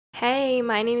Hey,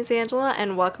 my name is Angela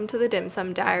and welcome to the Dim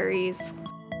Sum Diaries.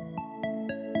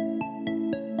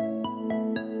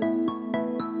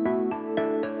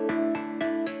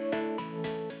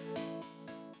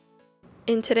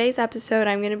 In today's episode,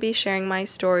 I'm going to be sharing my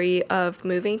story of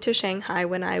moving to Shanghai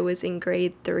when I was in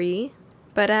grade 3.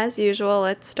 But as usual,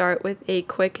 let's start with a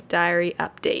quick diary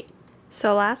update.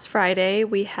 So last Friday,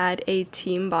 we had a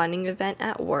team bonding event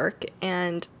at work,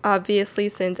 and obviously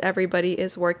since everybody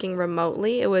is working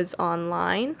remotely, it was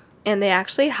online. And they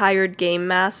actually hired game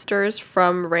masters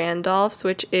from Randolph's,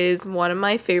 which is one of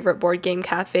my favorite board game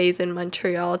cafes in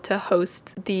Montreal, to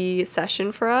host the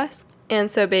session for us. And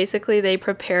so basically they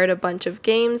prepared a bunch of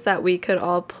games that we could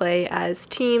all play as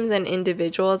teams and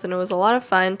individuals, and it was a lot of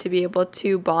fun to be able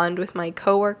to bond with my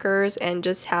coworkers and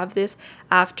just have this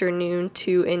afternoon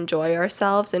to enjoy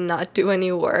ourselves and not do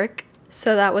any work.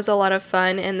 So that was a lot of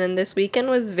fun, and then this weekend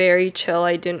was very chill.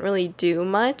 I didn't really do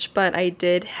much, but I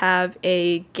did have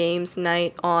a games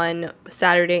night on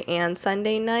Saturday and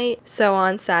Sunday night. So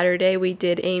on Saturday, we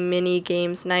did a mini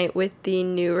games night with the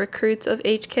new recruits of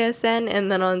HKSN,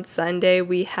 and then on Sunday,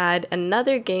 we had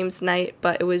another games night,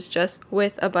 but it was just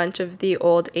with a bunch of the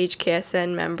old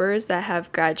HKSN members that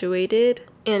have graduated.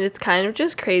 And it's kind of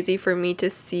just crazy for me to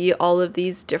see all of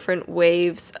these different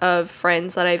waves of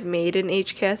friends that I've made in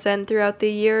HKSN throughout the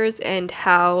years, and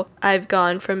how I've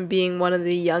gone from being one of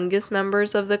the youngest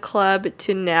members of the club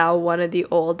to now one of the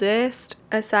oldest.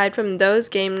 Aside from those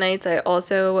game nights, I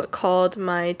also called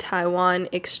my Taiwan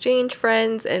exchange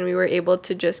friends, and we were able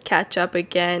to just catch up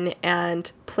again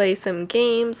and play some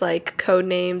games like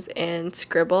Codenames and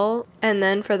Scribble. And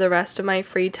then for the rest of my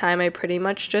free time, I pretty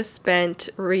much just spent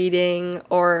reading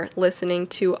or listening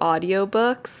to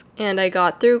audiobooks, and I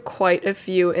got through quite a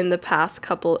few in the past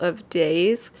couple of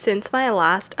days. Since my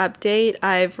last update,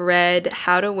 I've read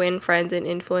How to Win Friends and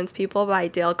Influence People by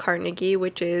Dale Carnegie,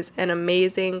 which is an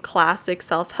amazing classic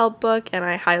self-help book, and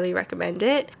I highly recommend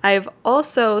it. I've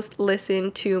also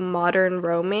listened to Modern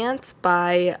Romance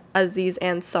by Aziz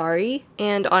Ansari,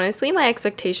 and honestly my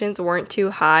expectations weren't too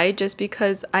high just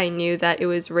because I knew that it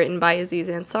was written by Aziz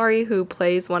Ansari, who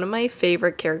plays one of my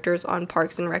favorite characters on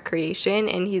Parks and Recreation,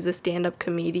 and he's a stand-up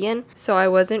comedian. So I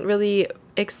wasn't really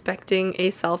expecting a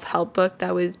self-help book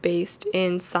that was based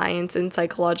in science and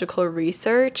psychological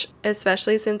research,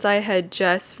 especially since I had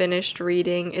just finished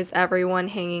reading Is Everyone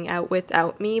Hanging Out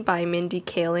Without Me by Mindy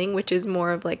Kaling, which is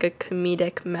more of like a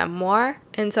comedic memoir.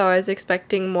 And so I was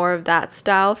expecting more of that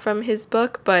style from his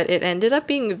book, but it ended up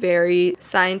being very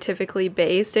scientifically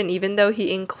based, and even though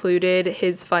he included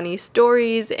his funny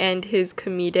stories and his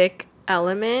comedic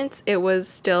elements, it was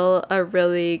still a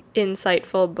really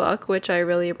insightful book, which I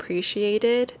really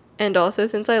appreciated. And also,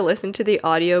 since I listened to the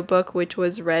audiobook, which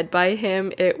was read by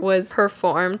him, it was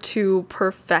performed to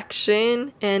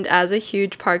perfection. And as a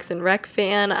huge Parks and Rec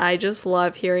fan, I just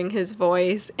love hearing his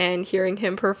voice and hearing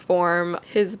him perform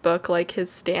his book like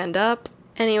his stand-up.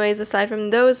 Anyways, aside from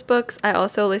those books, I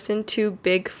also listened to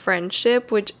Big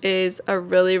Friendship, which is a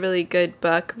really, really good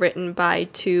book written by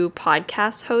two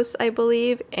podcast hosts, I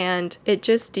believe, and it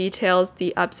just details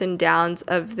the ups and downs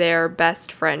of their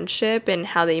best friendship and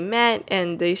how they met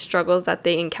and the struggles that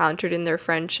they encountered in their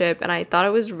friendship. And I thought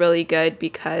it was really good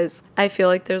because I feel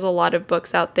like there's a lot of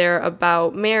books out there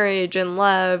about marriage and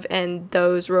love and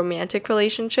those romantic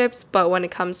relationships, but when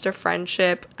it comes to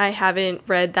friendship, I haven't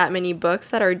read that many books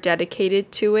that are dedicated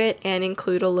to it and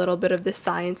include a little bit of the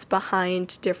science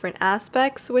behind different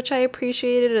aspects, which I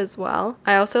appreciated as well.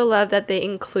 I also love that they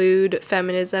include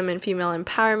feminism and female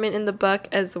empowerment in the book,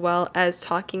 as well as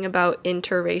talking about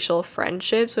interracial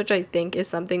friendships, which I think is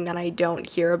something that I don't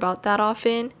hear about that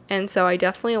often. And so I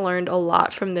definitely learned a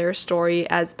lot from their story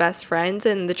as best friends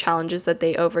and the challenges that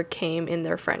they overcame in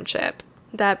their friendship.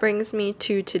 That brings me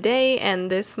to today,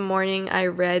 and this morning I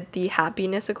read The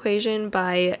Happiness Equation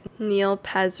by Neil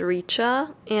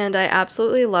Pasricha, and I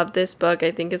absolutely love this book.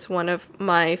 I think it's one of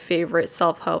my favorite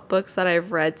self-help books that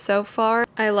I've read so far.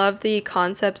 I love the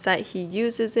concepts that he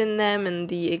uses in them and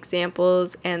the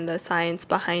examples and the science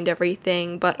behind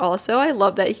everything, but also I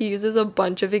love that he uses a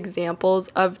bunch of examples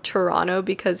of Toronto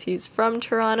because he's from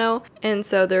Toronto, and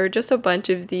so there are just a bunch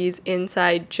of these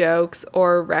inside jokes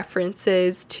or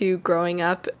references to growing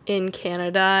up in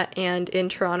Canada and in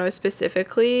Toronto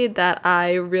specifically that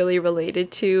I really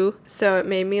related to, so it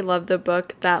made me love the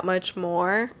book that much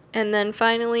more. And then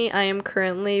finally, I am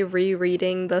currently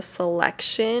rereading The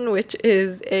Selection, which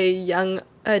is a young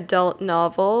adult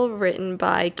novel written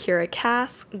by Kira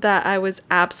Cass that I was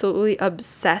absolutely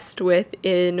obsessed with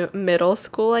in middle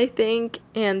school, I think.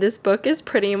 And this book is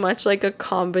pretty much like a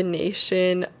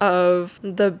combination of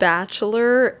The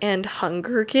Bachelor and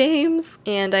Hunger Games.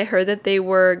 And I heard that they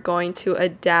were going to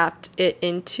adapt it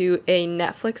into a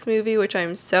Netflix movie, which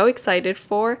I'm so excited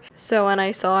for. So when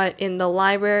I saw it in the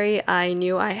library, I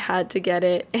knew I had to get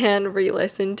it and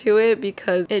re-listen to it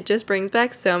because it just brings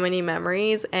back so many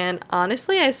memories. And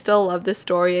honestly, I still love the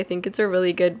story. I think it's a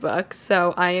really good book.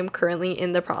 So I am currently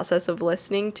in the process of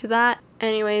listening to that.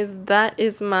 Anyways, that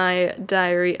is my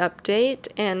diary update,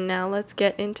 and now let's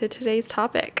get into today's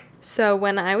topic. So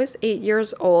when I was 8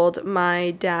 years old, my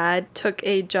dad took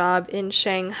a job in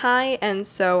Shanghai, and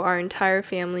so our entire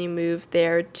family moved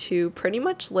there to pretty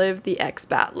much live the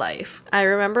expat life. I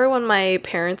remember when my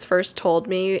parents first told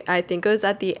me, I think it was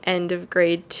at the end of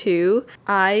grade 2,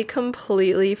 I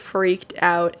completely freaked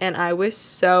out and I was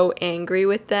so angry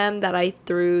with them that I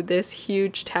threw this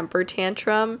huge temper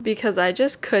tantrum because I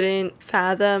just couldn't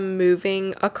fathom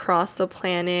moving across the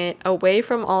planet away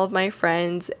from all of my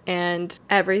friends and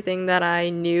everything that I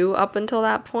knew up until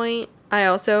that point. I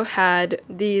also had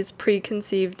these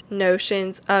preconceived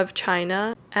notions of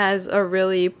China as a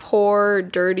really poor,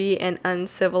 dirty, and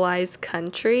uncivilized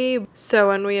country. So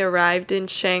when we arrived in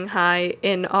Shanghai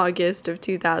in August of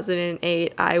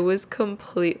 2008, I was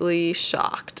completely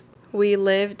shocked. We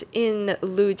lived in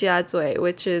Lujiazui,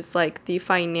 which is like the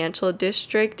financial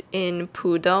district in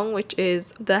Pudong, which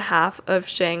is the half of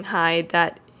Shanghai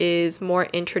that is more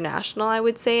international, I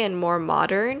would say, and more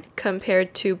modern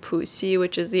compared to Puxi,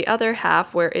 which is the other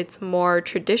half where it's more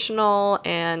traditional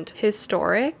and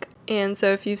historic. And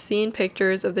so if you've seen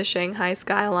pictures of the Shanghai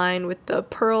skyline with the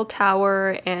Pearl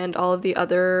Tower and all of the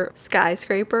other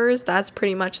skyscrapers, that's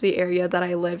pretty much the area that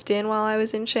I lived in while I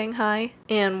was in Shanghai.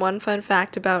 And one fun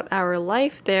fact about our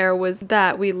life there was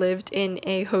that we lived in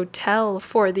a hotel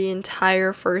for the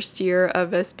entire first year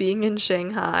of us being in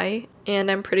Shanghai.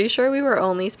 And I'm pretty sure we were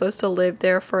only supposed to live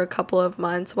there for a couple of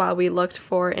months while we looked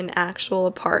for an actual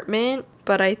apartment.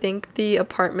 But I think the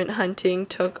apartment hunting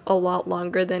took a lot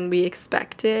longer than we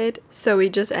expected. So we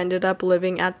just ended up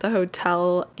living at the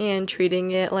hotel and treating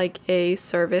it like a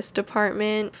service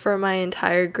department for my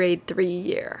entire grade 3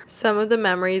 year. Some of the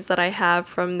memories that I have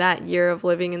from that year of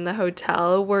living in the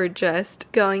hotel were just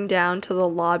going down to the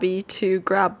lobby to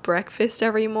grab breakfast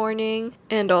every morning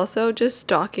and also just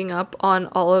stocking up on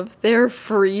all of their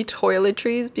free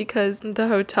toiletries because the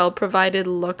hotel provided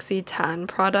L'Occitane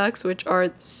products, which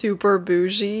are super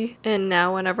bougie. And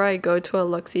now whenever I go to a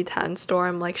L'Occitane store,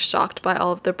 I'm like shocked by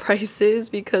all of the prices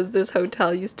because this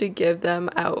hotel used to give them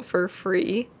out for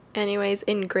free. Anyways,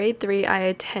 in grade 3, I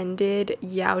attended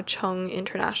Yaocheng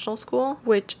International School,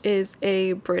 which is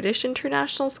a British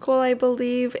international school, I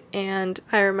believe, and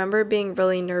I remember being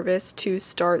really nervous to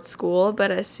start school,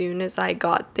 but as soon as I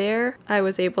got there, I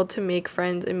was able to make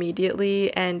friends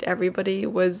immediately, and everybody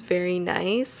was very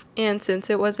nice. And since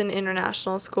it was an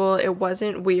international school, it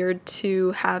wasn't weird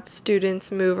to have students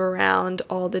move around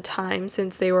all the time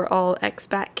since they were all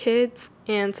expat kids.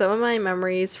 And some of my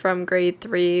memories from grade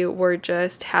 3 were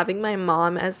just having my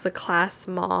mom as the class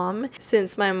mom,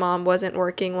 since my mom wasn't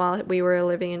working while we were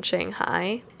living in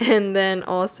Shanghai. And then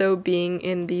also being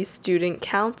in the student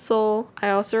council.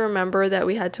 I also remember that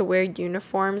we had to wear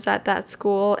uniforms at that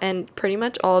school and pretty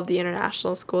much all of the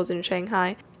international schools in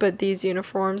Shanghai. But these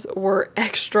uniforms were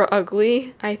extra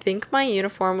ugly. I think my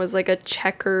uniform was like a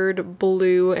checkered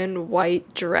blue and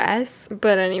white dress.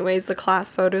 But anyways, the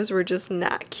class photos were just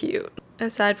not cute.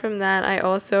 Aside from that, I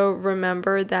also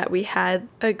remember that we had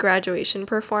a graduation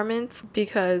performance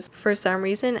because for some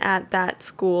reason at that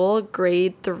school,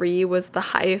 grade 3 was the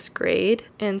highest grade.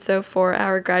 And so for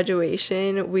our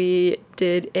graduation, we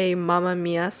did a Mamma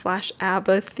Mia /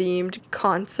 ABBA themed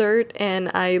concert,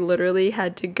 and I literally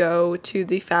had to go to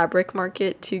the fabric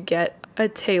market to get a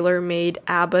tailor-made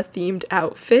ABBA themed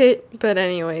outfit. But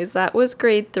anyways, that was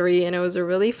grade 3 and it was a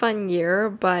really fun year.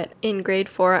 But in grade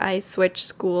 4 I switched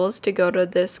schools to go to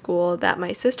the school that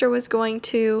my sister was going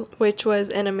to, which was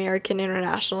an American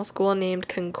international school named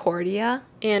Concordia.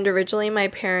 And originally my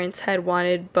parents had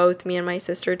wanted both me and my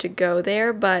sister to go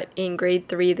there, but in grade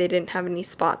 3 they didn't have any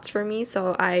spots for me,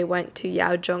 so I went to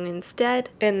Yaozhong instead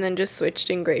and then just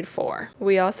switched in grade 4.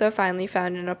 We also finally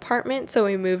found an apartment, so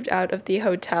we moved out of the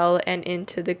hotel and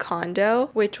into the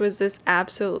condo, which was this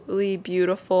absolutely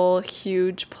beautiful,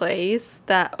 huge place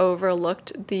that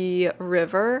overlooked the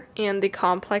river. And the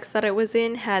complex that it was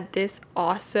in had this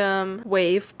awesome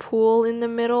wave pool in the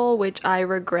middle, which I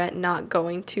regret not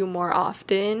going to more often.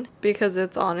 often because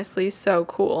it's honestly so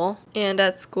cool. And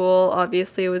at school,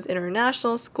 obviously it was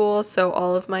international school, so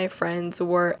all of my friends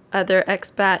were other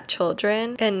expat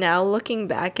children. And now looking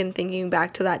back and thinking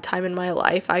back to that time in my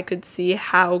life, I could see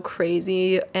how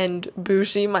crazy and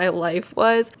bougie my life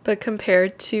was. But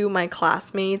compared to my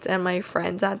classmates and my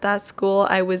friends at that school,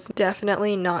 I was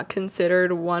definitely not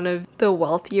considered one of the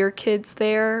wealthier kids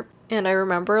there. And I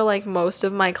remember like most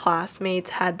of my classmates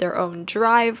had their own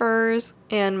drivers,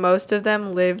 and most of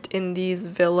them lived in these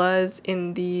villas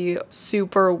in the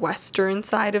super western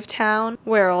side of town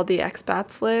where all the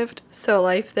expats lived. So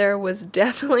life there was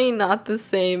definitely not the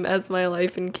same as my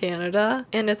life in Canada.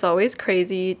 And it's always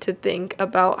crazy to think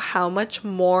about how much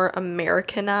more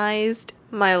Americanized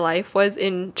my life was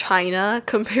in China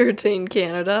compared to in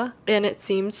Canada, and it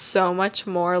seems so much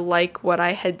more like what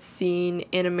I had seen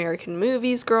in American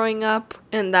movies growing up,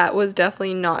 and that was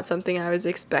definitely not something I was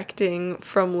expecting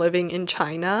from living in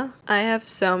China. I have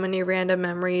so many random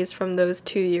memories from those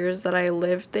 2 years that I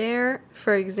lived there.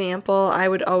 For example, I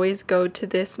would always go to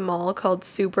this mall called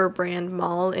Super Brand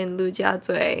Mall in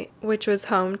Lujiazui, which was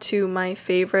home to my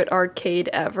favorite arcade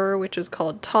ever, which was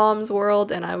called Tom's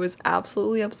World, and I was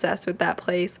absolutely obsessed with that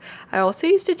place. I also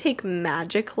used to take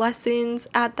magic lessons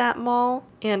at that mall,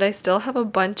 and I still have a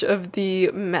bunch of the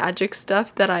magic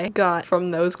stuff that I got from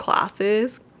those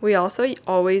classes. We also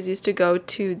always used to go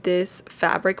to this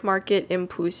fabric market in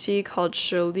Puxi called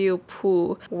Shiliu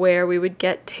Pu, where we would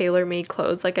get tailor-made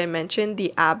clothes. Like I mentioned,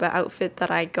 the ABBA outfit that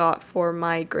I got for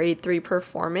my grade 3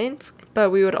 performance,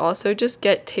 but we would also just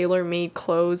get tailor-made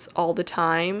clothes all the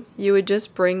time. You would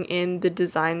just bring in the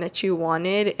design that you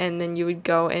wanted, and then you would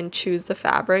go and choose the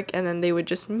fabric, and then they would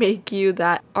just make you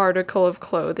that article of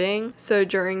clothing. So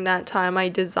during that time, I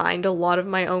designed a lot of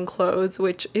my own clothes,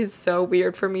 which is so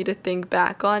weird for me to think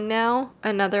back on now.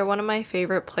 Another one of my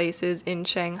favorite places in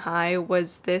Shanghai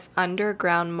was this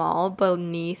underground mall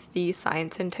beneath the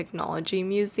Science and Technology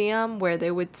Museum, where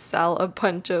they would sell a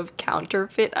bunch of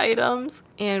counterfeit items.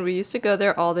 And we used to go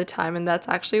there all the time, and that's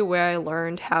actually where I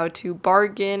learned how to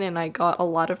bargain, and I got a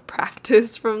lot of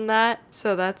practice from that.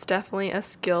 So that's definitely a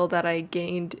skill that I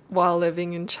gained while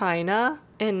living in China.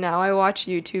 And now I watch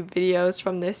YouTube videos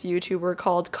from this YouTuber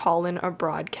called Colin a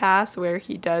Broadcast, where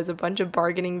he does a bunch of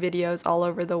bargaining videos all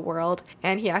over the world.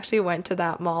 And he actually went to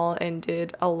that mall and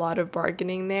did a lot of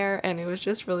bargaining there, and it was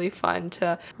just really fun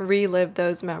to relive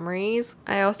those memories.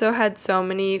 I also had so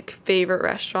many favorite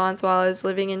restaurants while I was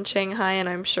living in Shanghai, and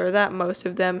I'm sure that most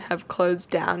of them have closed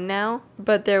down now.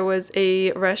 But there was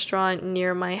a restaurant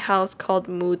near my house called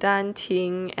Mudan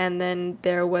Ting, and then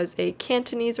there was a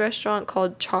Cantonese restaurant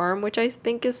called Charm, which I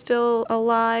think is still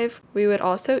alive. We would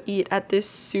also eat at this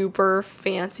super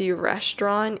fancy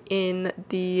restaurant in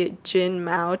the Jin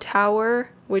Mao Tower,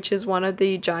 which is one of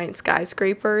the giant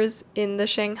skyscrapers in the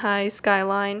Shanghai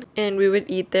skyline, and we would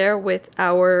eat there with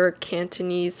our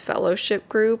Cantonese fellowship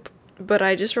group. But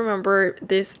I just remember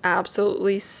this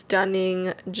absolutely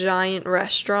stunning giant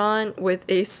restaurant with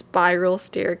a spiral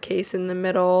staircase in the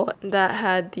middle that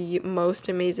had the most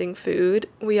amazing food.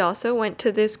 We also went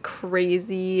to this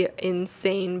crazy,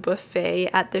 insane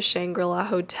buffet at the Shangri-La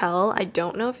Hotel. I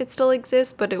don't know if it still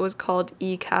exists, but it was called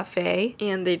E-Cafe.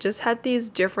 And they just had these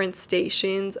different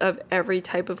stations of every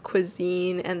type of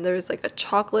cuisine. And there was like a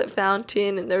chocolate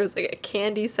fountain, and there was like a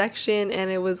candy section, and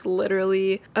it was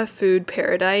literally a food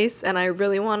paradise. And I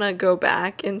really want to go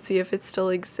back and see if it still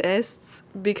exists,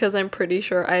 because I'm pretty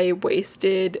sure I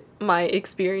wasted my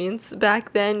experience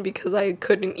back then because I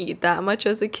couldn't eat that much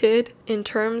as a kid. In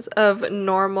terms of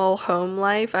normal home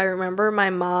life, I remember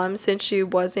my mom, since she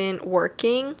wasn't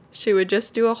working, she would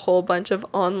just do a whole bunch of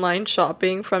online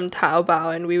shopping from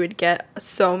Taobao, and we would get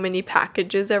so many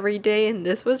packages every day, and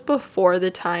this was before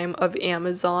the time of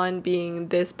Amazon being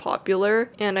this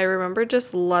popular. And I remember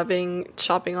just loving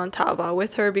shopping on Taobao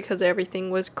with her because everything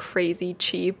was crazy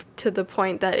cheap, to the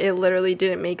point that it literally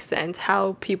didn't make sense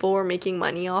how people were making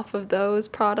money off of those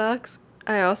products.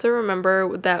 I also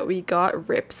remember that we got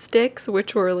ripsticks,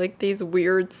 which were like these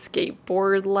weird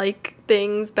skateboard-like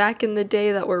things back in the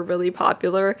day that were really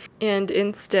popular, and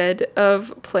instead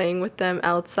of playing with them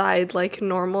outside like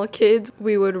normal kids,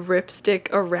 we would ripstick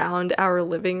around our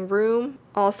living room.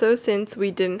 Also, since we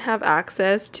didn't have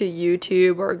access to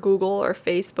YouTube or Google or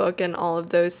Facebook and all of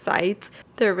those sites,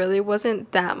 there really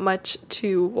wasn't that much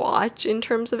to watch in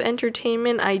terms of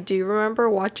entertainment. I do remember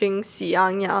watching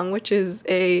Xiang Yang, which is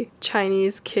a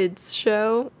Chinese kids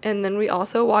show, and then we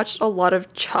also watched a lot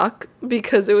of Chuck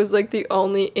because it was like the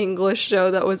only English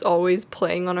show that was always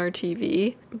playing on our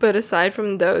TV. But aside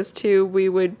from those two, we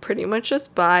would pretty much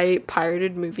just buy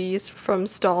pirated movies from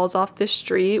stalls off the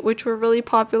street, which were really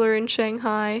popular in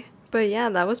Shanghai. But yeah,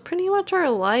 that was pretty much our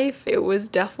life. It was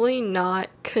definitely not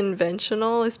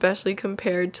conventional, especially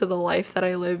compared to the life that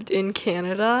I lived in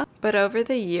Canada. But over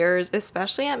the years,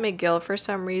 especially at McGill, for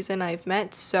some reason, I've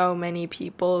met so many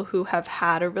people who have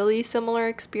had a really similar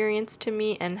experience to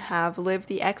me and have lived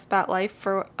the expat life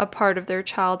for a part of their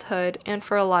childhood. And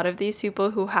for a lot of these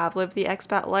people who have lived the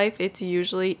expat life, it's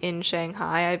usually in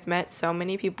Shanghai. I've met so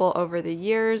many people over the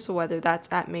years, whether that's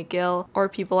at McGill or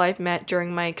people I've met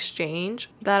during my exchange,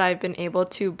 that I've been able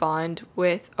to bond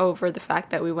with over the fact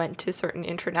that we went to certain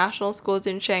international schools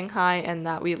in Shanghai and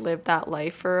that we lived that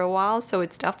life for a while. So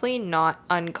it's definitely not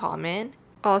uncommon.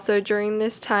 Also, during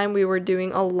this time, we were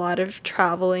doing a lot of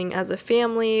traveling as a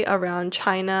family around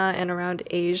China and around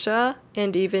Asia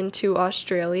and even to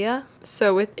Australia.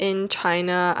 So within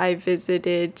China, I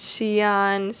visited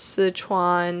Xi'an,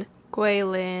 Sichuan,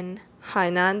 Guilin,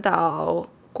 Hainandao,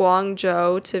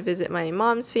 Guangzhou to visit my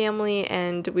mom's family,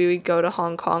 and we would go to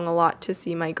Hong Kong a lot to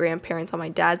see my grandparents on my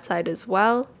dad's side as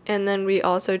well. And then we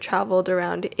also traveled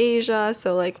around Asia,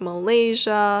 so like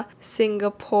Malaysia,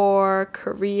 Singapore,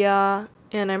 Korea,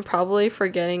 and I'm probably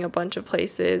forgetting a bunch of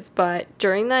places, but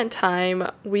during that time,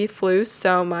 we flew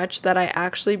so much that I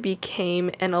actually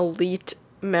became an elite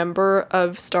member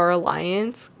of Star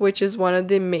Alliance, which is one of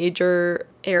the major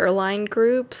airline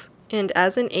groups. And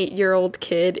as an 8-year-old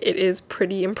kid, it is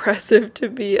pretty impressive to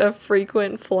be a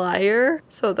frequent flyer.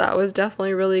 So that was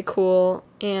definitely really cool.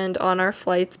 And on our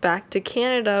flights back to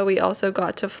Canada, we also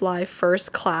got to fly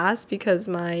first class because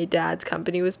my dad's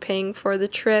company was paying for the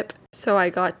trip. So I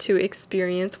got to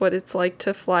experience what it's like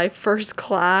to fly first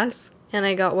class. And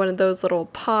I got one of those little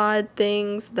pod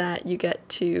things that you get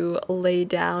to lay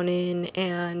down in,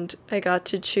 and I got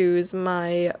to choose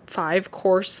my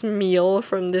 5-course meal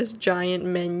from this giant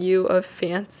menu of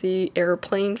fancy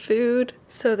airplane food.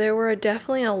 So there were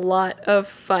definitely a lot of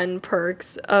fun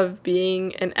perks of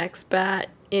being an expat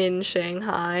in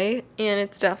Shanghai, and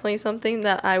it's definitely something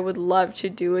that I would love to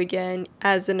do again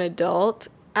as an adult.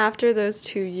 After those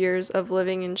 2 years of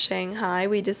living in Shanghai,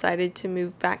 we decided to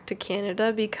move back to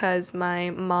Canada because my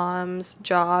mom's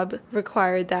job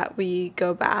required that we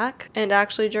go back. And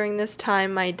actually during this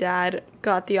time, my dad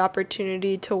got the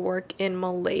opportunity to work in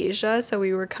Malaysia, so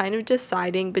we were kind of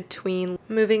deciding between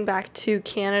moving back to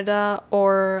Canada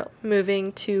or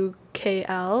moving to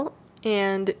KL.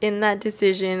 And in that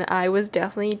decision, I was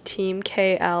definitely team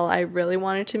KL. I really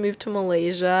wanted to move to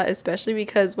Malaysia, especially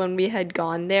because when we had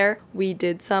gone there, we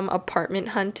did some apartment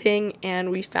hunting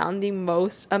and we found the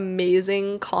most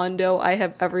amazing condo I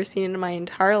have ever seen in my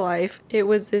entire life. It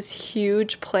was this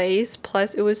huge place,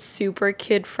 plus it was super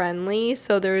kid friendly,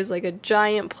 so there was like a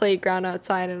giant playground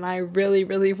outside and I really,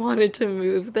 really wanted to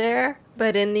move there.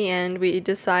 But in the end, we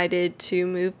decided to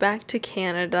move back to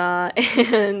Canada,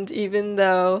 and even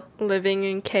though living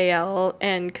in KL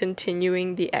and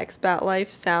continuing the expat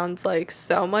life sounds like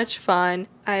so much fun,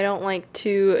 I don't like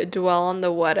to dwell on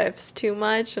the what ifs too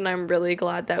much, and I'm really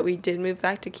glad that we did move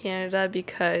back to Canada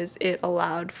because it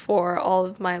allowed for all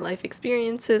of my life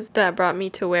experiences that brought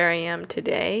me to where I am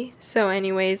today. So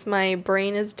anyways, my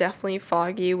brain is definitely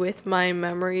foggy with my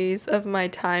memories of my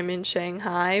time in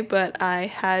Shanghai, but I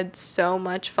had so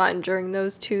much fun during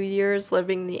those 2 years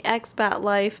living the expat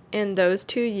life, and those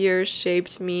 2 years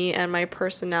shaped me and my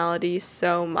personality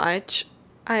so much.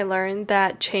 I learned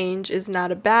that change is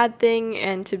not a bad thing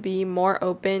and to be more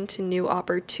open to new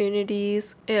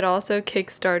opportunities. It also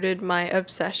kickstarted my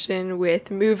obsession with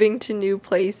moving to new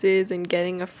places and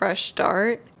getting a fresh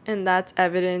start. And that's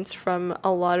evidence from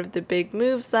a lot of the big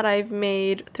moves that I've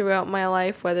made throughout my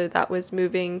life, whether that was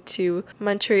moving to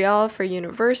Montreal for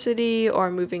university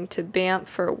or moving to Banff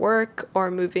for work or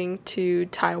moving to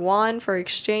Taiwan for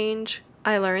exchange.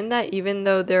 I learned that even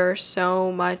though there's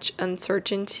so much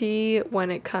uncertainty when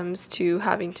it comes to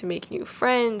having to make new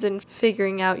friends and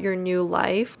figuring out your new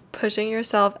life, pushing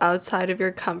yourself outside of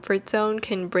your comfort zone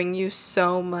can bring you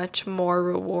so much more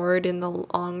reward in the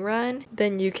long run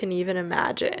than you can even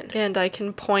imagine. And I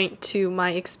can point to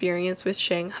my experience with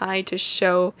Shanghai to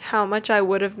show how much I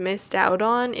would have missed out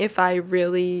on if I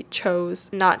really chose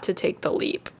not to take the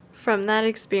leap. From that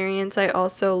experience, I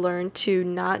also learned to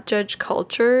not judge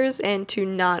cultures and to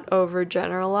not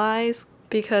overgeneralize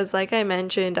because, like I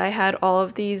mentioned, I had all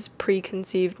of these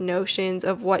preconceived notions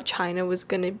of what China was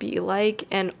going to be like,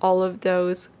 and all of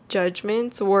those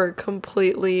judgments were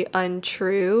completely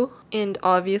untrue. And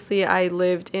obviously I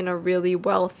lived in a really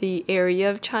wealthy area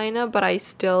of China, but I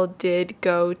still did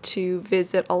go to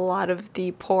visit a lot of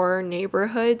the poorer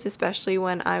neighborhoods, especially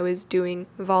when I was doing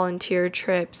volunteer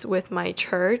trips with my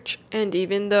church. And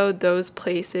even though those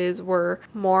places were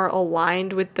more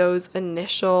aligned with those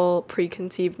initial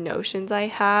preconceived notions I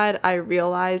had, I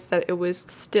realized that it was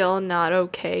still not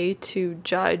okay to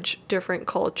judge different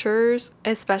cultures,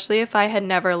 especially if I had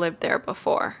never lived there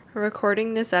before.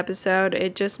 Recording this episode,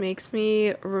 it just makes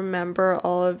me remember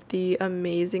all of the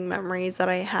amazing memories that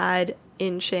I had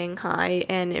in Shanghai,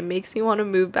 and it makes me want to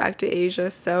move back to Asia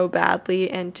so badly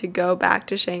and to go back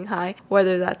to Shanghai,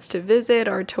 whether that's to visit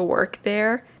or to work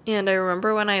there. And I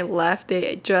remember when I left,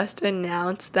 they just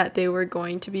announced that they were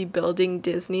going to be building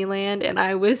Disneyland, and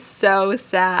I was so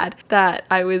sad that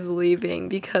I was leaving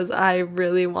because I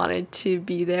really wanted to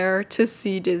be there to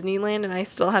see Disneyland, and I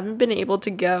still haven't been able to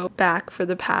go back for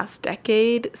the past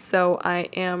decade. So I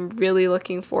am really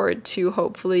looking forward to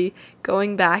hopefully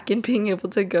going back and being able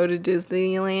to go to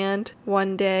Disneyland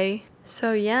one day.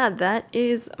 So yeah, that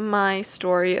is my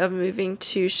story of moving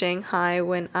to Shanghai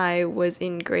when I was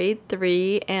in grade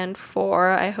 3 and 4.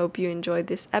 I hope you enjoyed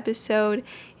this episode,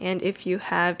 and if you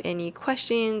have any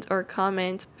questions or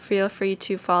comments, feel free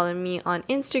to follow me on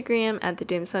Instagram at the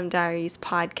Dim Sum Diaries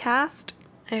podcast.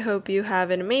 I hope you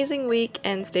have an amazing week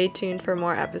and stay tuned for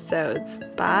more episodes.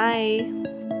 Bye!